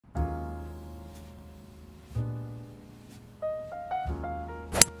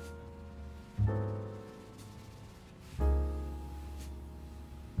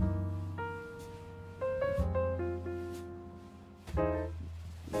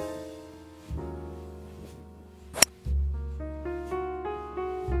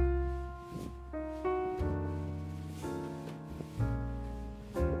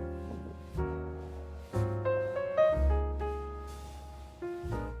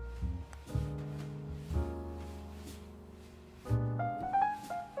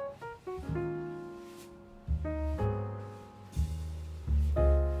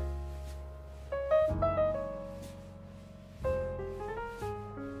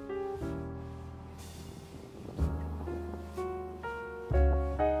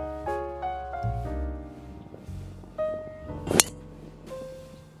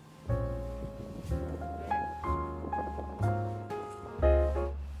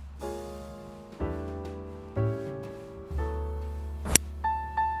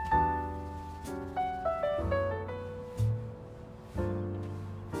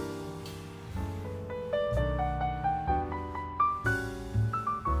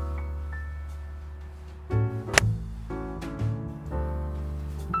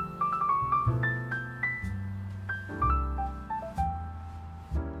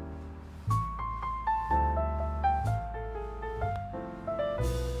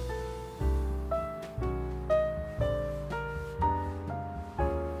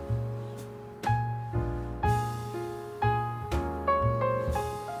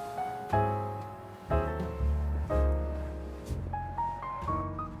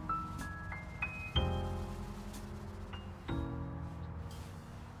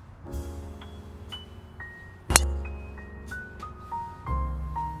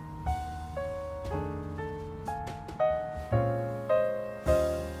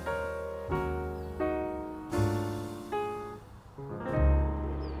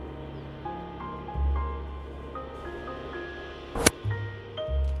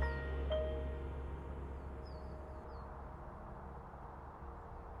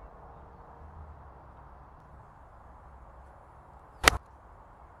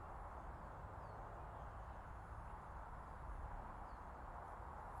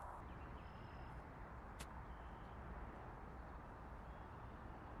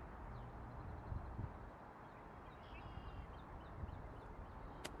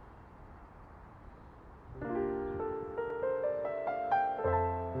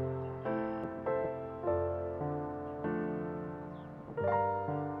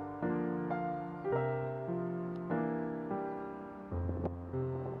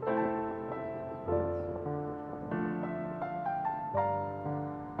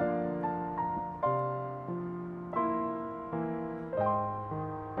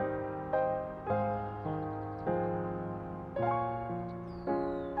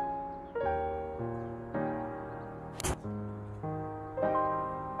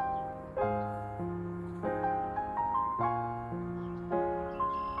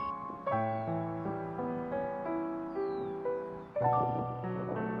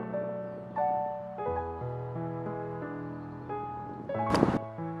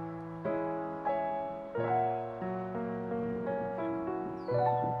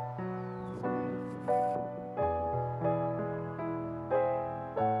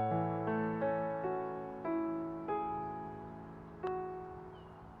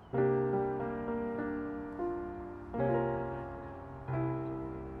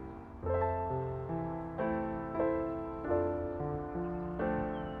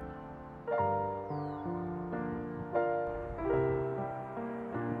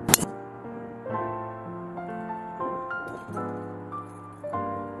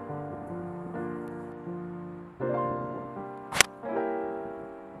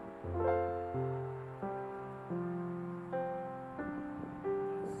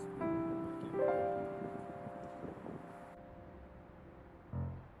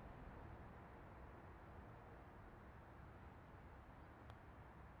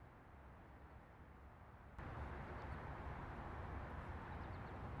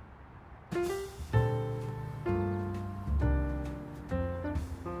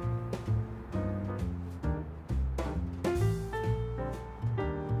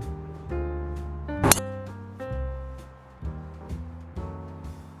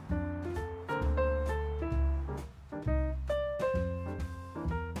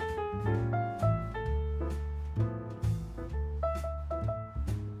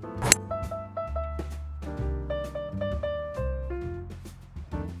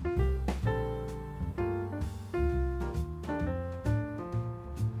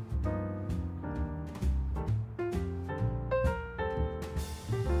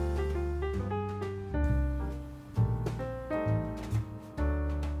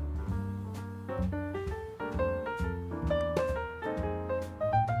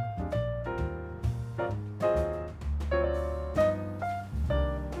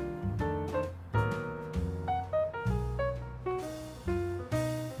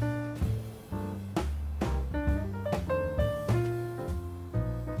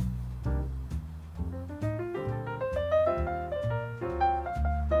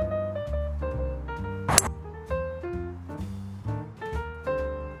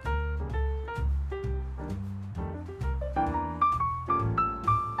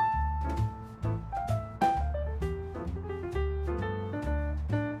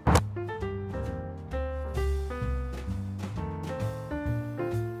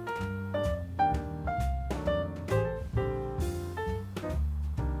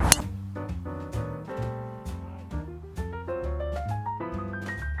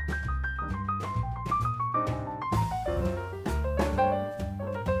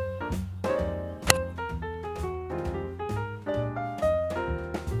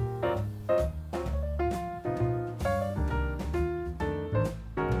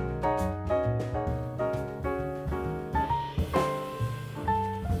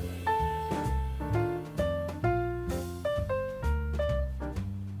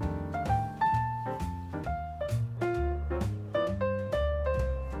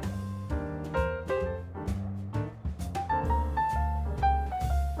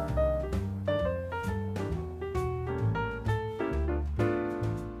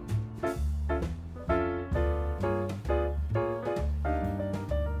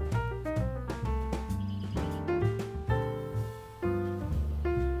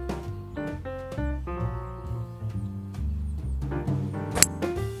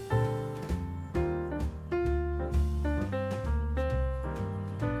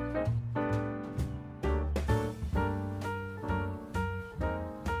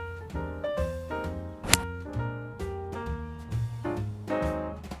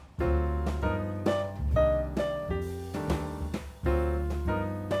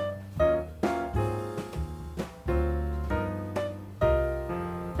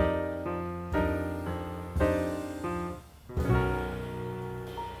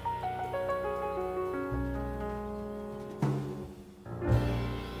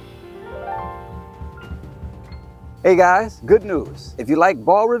Hey guys, good news. If you like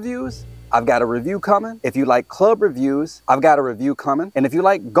ball reviews, I've got a review coming. If you like club reviews, I've got a review coming. And if you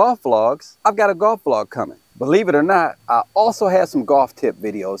like golf vlogs, I've got a golf vlog coming. Believe it or not, I also have some golf tip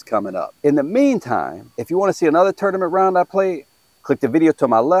videos coming up. In the meantime, if you want to see another tournament round I played, click the video to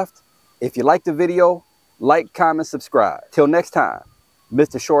my left. If you like the video, like, comment, subscribe. Till next time,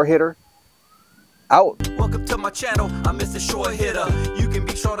 Mr. Short Hitter, out. Welcome to my channel, I'm Mr. Short Hitter. You can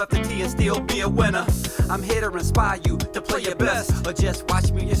be short off the tee and still be a winner. I'm here to inspire you to play your best, or just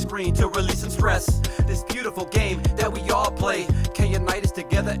watch me on your screen to release some stress. This beautiful game that we all play can unite us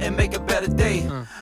together and make